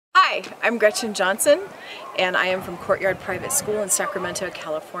Hi, I'm Gretchen Johnson, and I am from Courtyard Private School in Sacramento,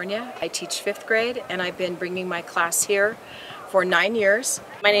 California. I teach 5th grade, and I've been bringing my class here for 9 years.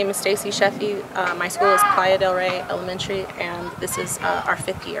 My name is Stacy Sheffy. My school is Playa del Rey Elementary, and this is our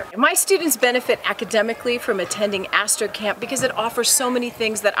 5th year. My students benefit academically from attending AstroCamp because it offers so many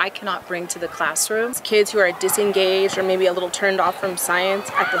things that I cannot bring to the classroom. Kids who are disengaged or maybe a little turned off from science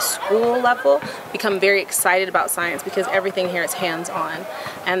at the school level become very excited about science because everything here is hands-on.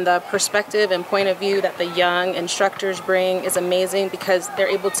 And the perspective and point of view that the young instructors bring is amazing because they're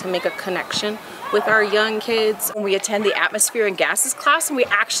able to make a connection with our young kids. When we attend the atmosphere and gases class and we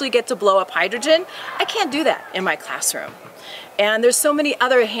actually get to blow up hydrogen, I can't do that in my classroom. And there's so many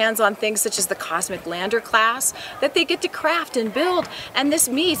other hands-on things such as the Cosmic Lander class that they get to craft and build, and this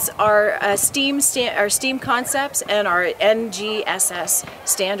meets our STEAM concepts and our NGSS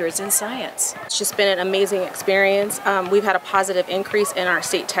standards in science. It's just been an amazing experience. We've had a positive increase in our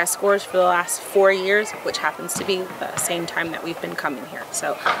state test scores for the last 4 years, which happens to be the same time that we've been coming here.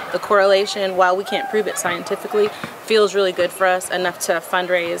 So the correlation, while we can't prove it scientifically, feels really good for us, enough to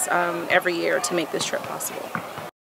fundraise every year to make this trip possible.